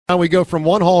Now we go from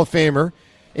one Hall of Famer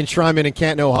enshrinement in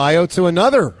Canton, Ohio, to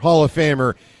another Hall of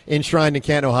Famer enshrined in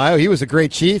Canton, Ohio. He was a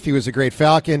great Chief. He was a great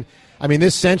Falcon. I mean,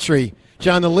 this century,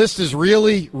 John, the list is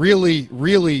really, really,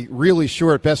 really, really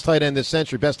short. Best tight end this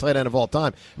century, best tight end of all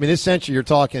time. I mean, this century, you're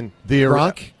talking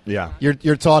Gronk. Yeah.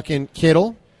 You're talking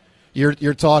Kittle.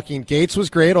 You're talking Gates was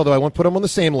great, although I won't put him on the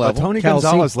same level. Tony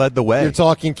Gonzalez led the way. You're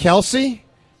talking Kelsey,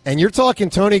 and you're talking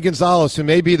Tony Gonzalez, who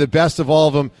may be the best of all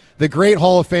of them. The great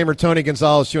Hall of Famer Tony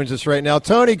Gonzalez joins us right now.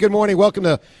 Tony, good morning. Welcome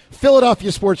to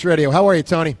Philadelphia Sports Radio. How are you,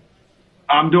 Tony?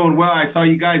 I'm doing well. I saw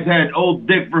you guys had old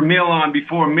Dick Vermeil on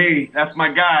before me. That's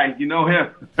my guy. You know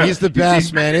him. He's the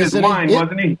best, man, isn't he?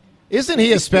 Wasn't he? Isn't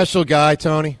he a special guy,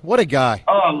 Tony? What a guy.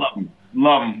 Oh, I love him.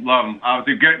 Love him. I was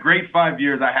a great 5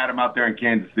 years I had him out there in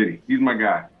Kansas City. He's my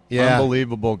guy. Yeah.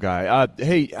 Unbelievable guy.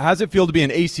 Hey, how's it feel to be an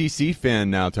ACC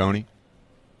fan now, Tony?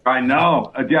 I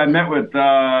know. I met with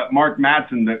Mark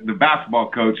Madsen, the basketball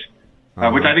coach,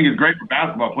 which I think is great for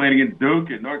basketball. Playing against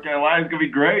Duke and North Carolina is going to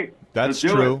be great. That's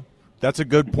true. That's a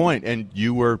good point. And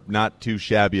you were not too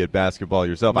shabby at basketball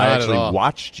yourself. Not I actually at all.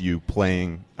 watched you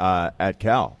playing at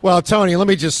Cal. Well, Tony, let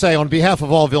me just say, on behalf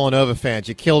of all Villanova fans,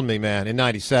 you killed me, man, in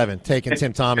 '97, taking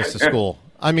Tim Thomas to school.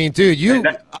 I mean, dude,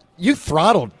 you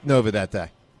throttled Nova that day.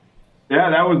 Yeah,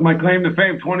 that was my claim to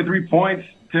fame. 23 points,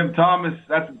 Tim Thomas.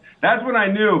 That's when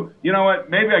I knew, you know what,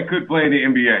 maybe I could play in the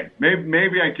NBA.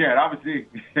 Maybe I can. Obviously,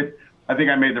 I think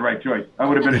I made the right choice. I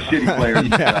would have been a shitty player in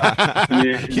the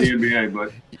NBA,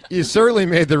 but you certainly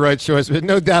made the right choice, but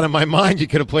no doubt in my mind you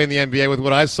could have played in the NBA with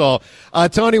what I saw.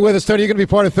 Tony with us. Tony, you're going to be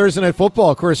part of Thursday Night Football,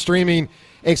 of course, streaming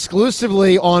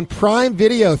exclusively on Prime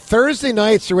Video Thursday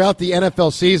nights throughout the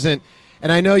NFL season.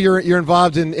 And I know you're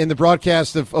involved in the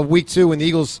broadcast of Week 2 when the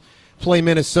Eagles play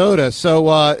Minnesota.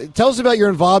 So tell us about your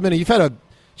involvement. You've had a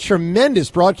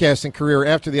tremendous broadcasting career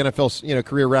after the NFL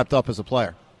career wrapped up as a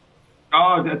player.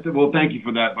 Oh, well, thank you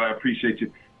for that. I appreciate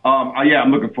you. Yeah,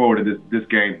 I'm looking forward to this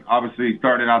game. Obviously,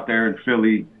 starting out there in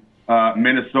Philly,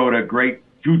 Minnesota, great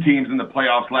two teams in the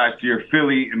playoffs last year.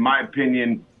 Philly, in my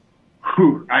opinion,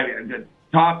 the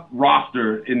top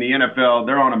roster in the NFL.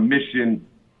 They're on a mission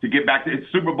to get back to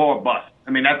it's Super Bowl or bust.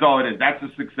 I mean, that's all it is. That's a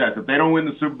success. If they don't win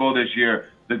the Super Bowl this year,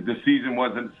 the season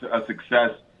wasn't a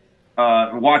success.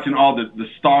 Watching all the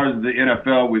stars of the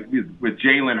NFL with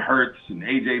Jalen Hurts and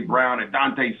A.J. Brown and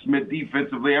Dante Smith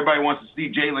defensively. Everybody wants to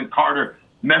see Jalen Carter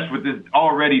mesh with this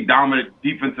already dominant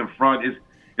defensive front.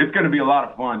 It's going to be a lot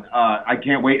of fun. I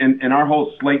can't wait. And our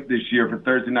whole slate this year for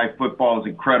Thursday Night Football is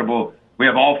incredible. We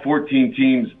have all 14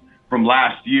 teams from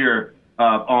last year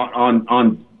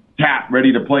on tap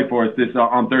ready to play for us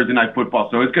on Thursday Night Football.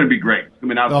 So it's going to be great. It's going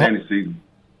to be an outstanding season.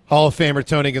 Hall of Famer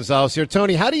Tony Gonzalez here.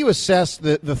 Tony, how do you assess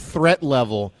the threat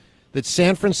level that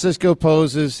San Francisco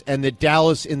poses and that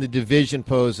Dallas in the division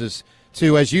poses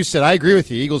to, as you said, I agree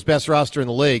with you, Eagles' best roster in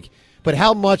the league, but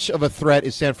how much of a threat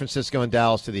is San Francisco and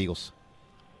Dallas to the Eagles?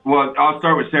 Well, I'll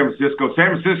start with San Francisco.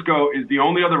 San Francisco is the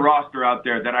only other roster out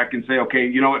there that I can say, okay,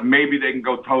 you know what, maybe they can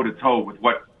go toe-to-toe with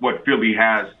what Philly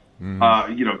has.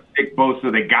 Nick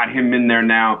Bosa, they got him in there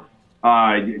now.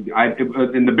 And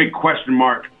the big question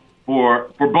mark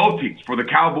for both teams, for the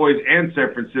Cowboys and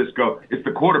San Francisco, it's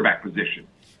the quarterback position.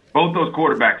 Both those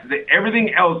quarterbacks.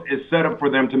 Everything else is set up for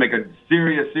them to make a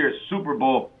serious Super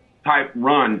Bowl-type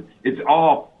run. It's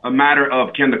all a matter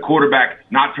of can the quarterback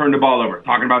not turn the ball over.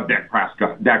 Talking about Dak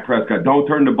Prescott. Don't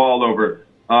turn the ball over.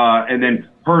 And then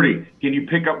Purdy, can you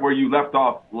pick up where you left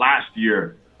off last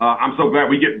year? I'm so glad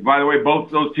we get, by the way, both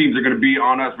those teams are going to be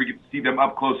on us. We get to see them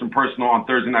up close and personal on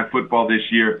Thursday Night Football this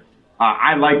year.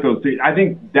 I like those teams. I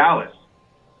think Dallas,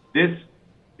 this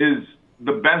is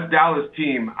the best Dallas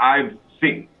team I've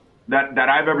seen, that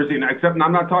I've ever seen, except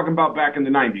I'm not talking about back in the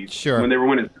 90s when they were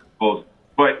winning Super Bowls.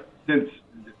 But since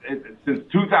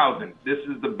 2000, this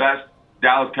is the best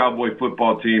Dallas Cowboy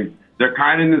football team. They're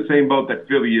kind of in the same boat that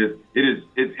Philly is.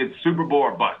 It's Super Bowl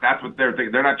or bust. That's what they're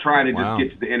thinking. They're not trying to just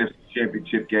get to the NFC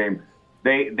Championship game.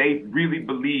 They really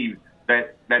believe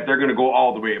that they're going to go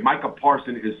all the way. Micah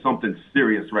Parsons is something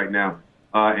serious right now,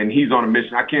 and he's on a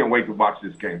mission. I can't wait to watch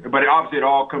this game. But obviously it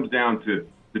all comes down to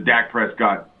Dak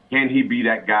Prescott. Can he be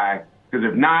that guy? Because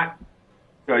if not,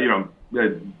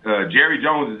 Jerry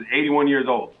Jones is 81 years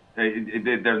old.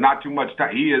 There's not too much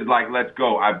time. He is like, let's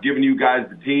go. I've given you guys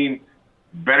the team.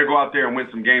 Better go out there and win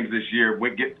some games this year.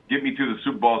 Get me to the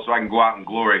Super Bowl so I can go out in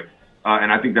glory.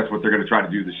 And I think that's what they're going to try to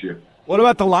do this year. What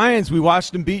about the Lions? We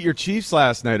watched them beat your Chiefs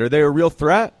last night. Are they a real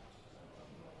threat?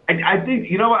 I think,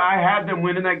 you know what, I had them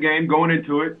winning that game going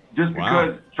into it just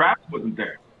because Travis wasn't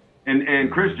there.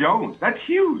 And Chris Jones. That's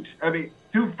huge. I mean,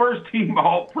 2 first-team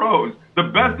All-Pros. The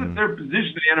best at their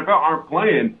position in the NFL aren't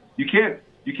playing. You can't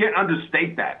You can't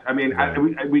understate that. I mean,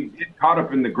 we get caught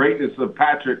up in the greatness of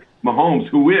Patrick Mahomes,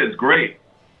 who is great,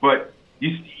 but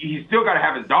he's still got to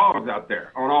have his dogs out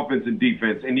there on offense and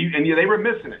defense, and they were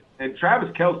missing it. And Travis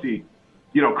Kelce,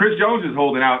 Chris Jones is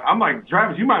holding out. I'm like,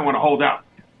 Travis, you might want to hold out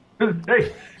because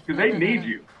they need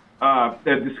you.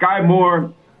 The Sky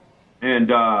Moore and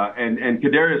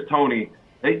Kadarius Toney,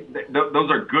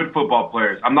 those are good football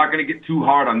players. I'm not going to get too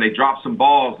hard on. They dropped some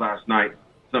balls last night,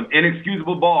 some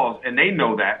inexcusable balls, and they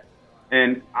know that.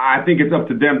 And I think it's up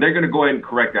to them. They're going to go ahead and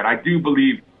correct that. I do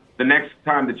believe the next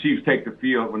time the Chiefs take the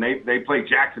field, when they play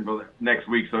Jacksonville next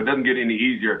week, so it doesn't get any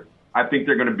easier, I think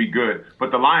they're going to be good.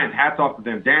 But the Lions, hats off to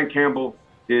them. Dan Campbell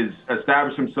is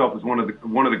established himself as one of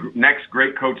the next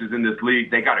great coaches in this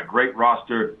league. They got a great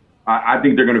roster. I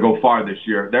think they're going to go far this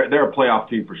year. They're a playoff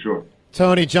team for sure.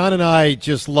 Tony, John and I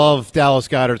just love Dallas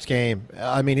Goedert's game.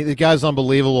 I mean, the guy's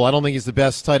unbelievable. I don't think he's the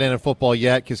best tight end in football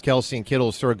yet because Kelce and Kittle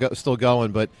are still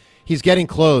going, but he's getting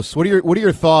close. What are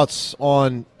your thoughts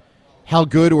on how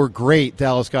good or great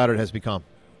Dallas Goedert has become?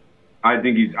 I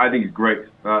think he's great.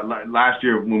 Last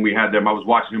year when we had them, I was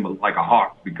watching him like a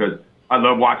hawk because I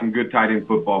love watching good tight end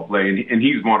football play, and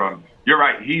he's one of them. You're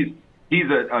right. He's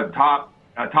a top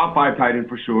 5 tight end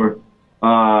for sure.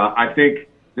 I think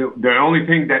the only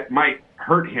thing that might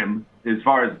hurt him as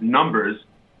far as numbers,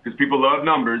 because people love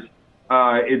numbers,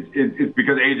 it's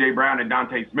because A.J. Brown and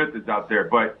Dante Smith is out there.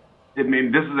 But, I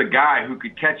mean, this is a guy who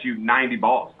could catch you 90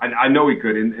 balls. I know he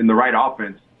could in the right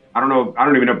offense. I don't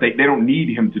even know if they don't need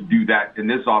him to do that in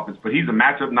this offense, but he's a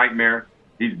matchup nightmare.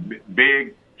 He's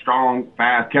big, strong,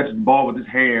 fast, catches the ball with his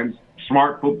hands,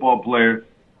 smart football player.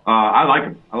 I like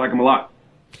him. I like him a lot.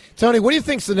 Tony, what do you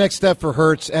think's the next step for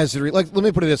Hurts? Let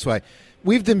me put it this way.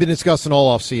 We've been discussing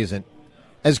all offseason.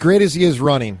 As great as he is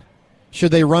running,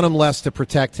 should they run him less to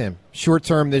protect him? Short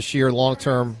term this year, long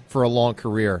term for a long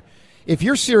career. If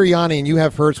you're Sirianni and you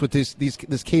have Hurts with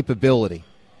this capability,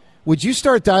 would you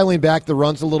start dialing back the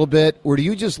runs a little bit, or do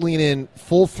you just lean in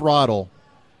full throttle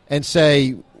and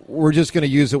say, we're just going to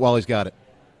use it while he's got it?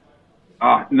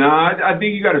 No, I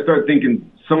think you got to start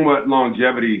thinking somewhat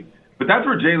longevity. But that's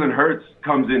where Jalen Hurts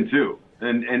comes in too.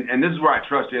 And this is where I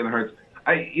trust Jalen Hurts.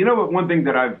 One thing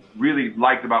that I've really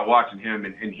liked about watching him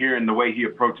and hearing the way he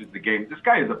approaches the game, this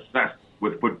guy is obsessed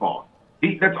with football.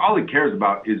 That's all he cares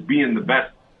about is being the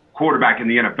best quarterback in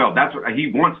the NFL. That's what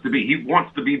he wants to be. He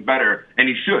wants to be better, and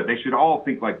he should. They should all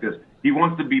think like this. He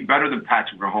wants to be better than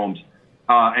Patrick Mahomes,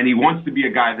 and he wants to be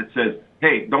a guy that says,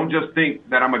 hey, don't just think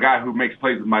that I'm a guy who makes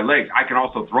plays with my legs. I can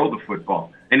also throw the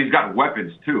football, and he's got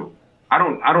weapons too. I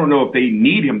don't know if they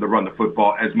need him to run the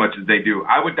football as much as they do.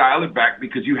 I would dial it back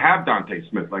because you have Dante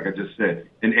Smith, like I just said,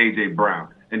 and A.J.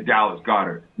 Brown and Dallas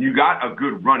Goedert. You got a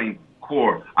good running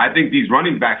core. I think these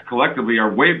running backs collectively are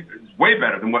way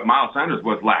better than what Miles Sanders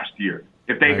was last year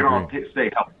if they can all stay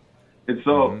healthy. And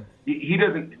so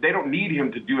they don't need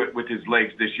him to do it with his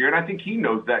legs this year, and I think he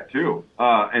knows that too.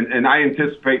 And I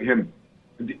anticipate him.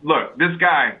 Look, this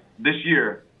guy this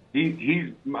year,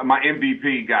 he's my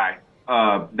MVP guy.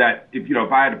 That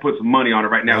if I had to put some money on it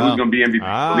right now, who's going to be MVP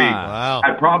of the league? Wow.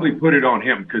 I'd probably put it on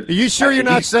him. Are you sure you're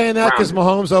not saying that because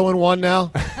Mahomes 0-1 now?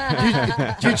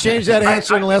 Did you change that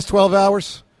answer in the last 12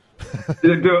 hours?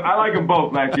 Dude, I like them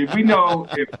both last year. We know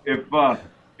if Jalen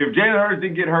Hurts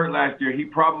didn't get hurt last year, he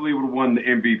probably would have won the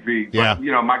MVP. Yeah.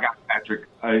 But, my guy Patrick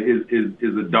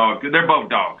is a dog. They're both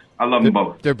dogs. I love them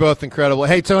both. They're both incredible.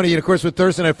 Hey, Tony, and of course with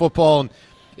Thursday Night Football, and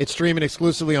it's streaming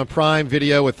exclusively on Prime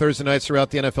Video with Thursday nights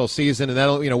throughout the NFL season, and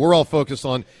that'll we're all focused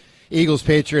on Eagles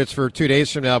Patriots for 2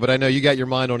 days from now, but I know you got your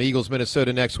mind on Eagles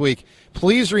Minnesota next week.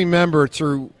 Please remember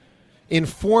to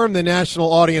inform the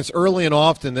national audience early and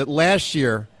often that last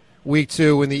year, week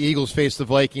 2, when the Eagles faced the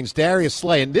Vikings, Darius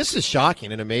Slay, and this is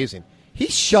shocking and amazing, he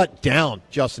shut down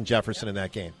Justin Jefferson in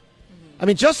that game. I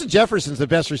mean, Justin Jefferson's the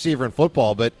best receiver in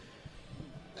football, but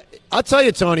I'll tell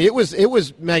you, Tony, it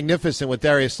was magnificent what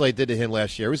Darius Slay did to him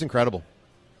last year. It was incredible.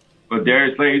 But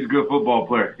Darius Slay, he's a good football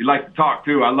player. He likes to talk,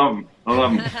 too. I love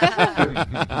him.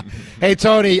 Hey,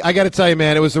 Tony, I got to tell you,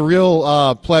 man, it was a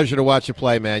real pleasure to watch you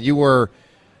play, man. You were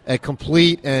a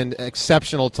complete and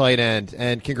exceptional tight end,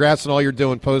 and congrats on all you're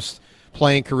doing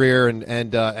post-playing career,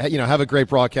 and have a great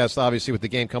broadcast, obviously, with the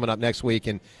game coming up next week.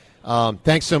 And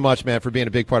thanks so much, man, for being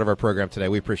a big part of our program today.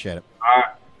 We appreciate it.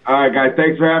 All right, guys,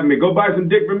 thanks for having me. Go buy some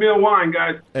Dick Vermeil wine,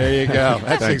 guys. There you go.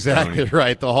 That's exactly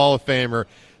right. The Hall of Famer,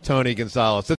 Tony Gonzalez.